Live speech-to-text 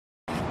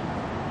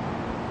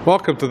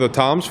Welcome to the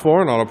Tom's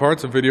Floor and Auto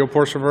Parts, a video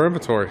portion of our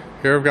inventory.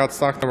 Here we've got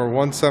stock number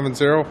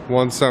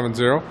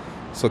 170170.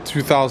 It's a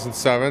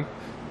 2007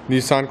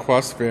 Nissan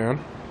Quest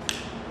van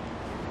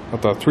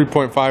with a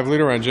 3.5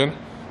 liter engine.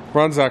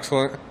 Runs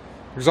excellent.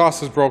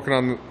 Exhaust is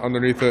broken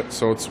underneath it,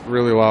 so it's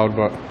really loud,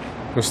 but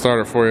we'll start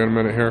it for you in a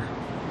minute here.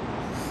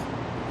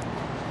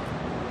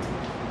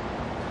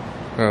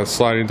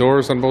 Sliding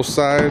doors on both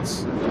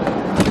sides.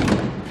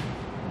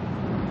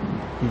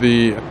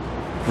 The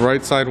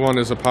right side one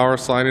is a power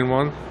sliding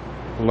one.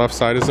 The left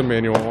side is a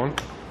manual one.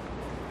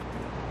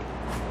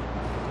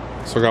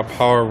 So got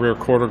power rear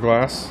quarter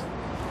glass.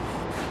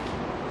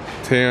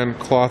 Tan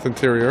cloth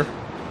interior.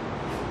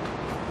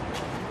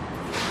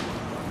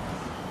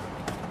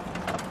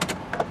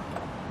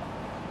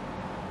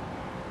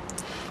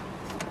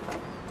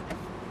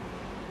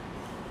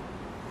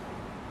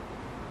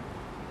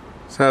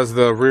 This has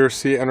the rear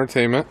seat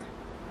entertainment.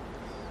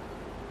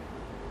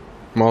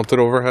 Mounted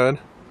overhead.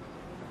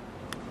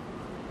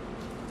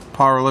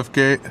 Power lift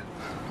gate.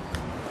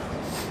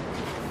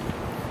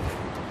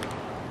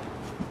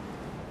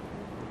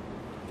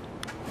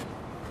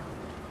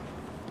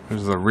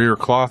 There's the rear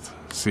cloth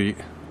seat.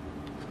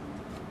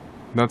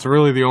 That's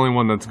really the only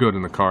one that's good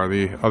in the car.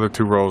 The other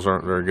two rows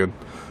aren't very good.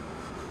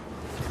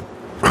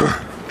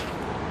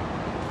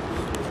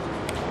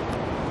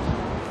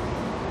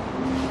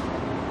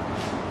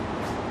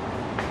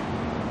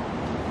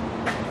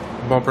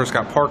 Bumper's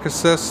got park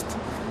assist.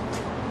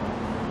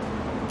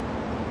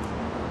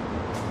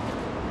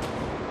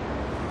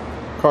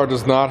 Car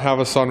does not have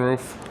a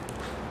sunroof.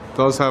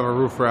 Does have a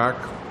roof rack,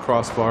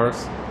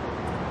 crossbars.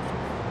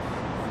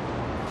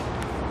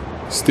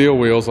 Steel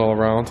wheels all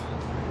around.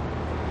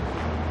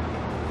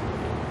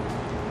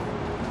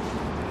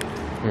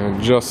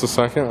 In just a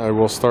second, I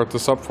will start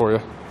this up for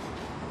you.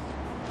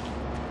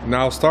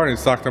 Now starting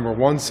stock number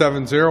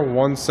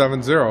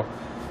 170170.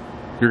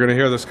 You're going to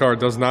hear this car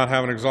does not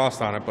have an exhaust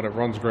on it, but it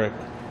runs great.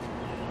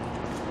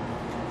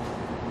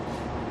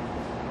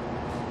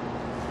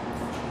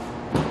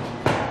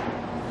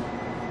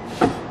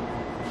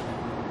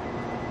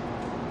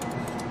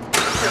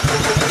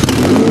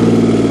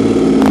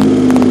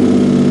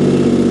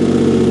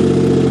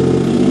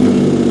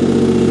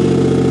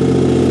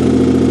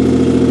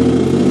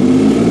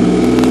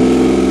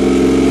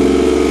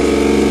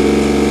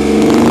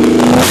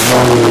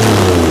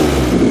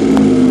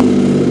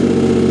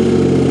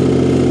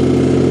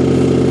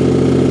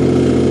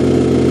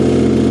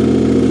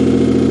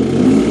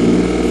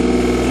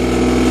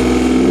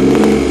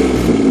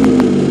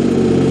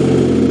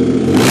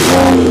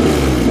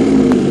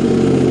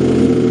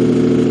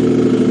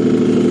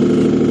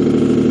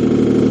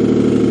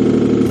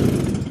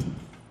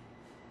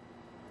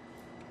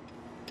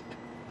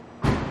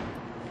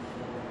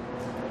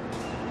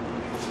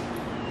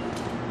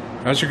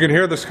 As you can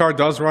hear, this car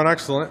does run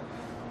excellent.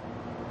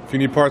 If you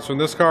need parts from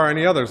this car or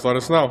any others, let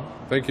us know.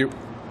 Thank you.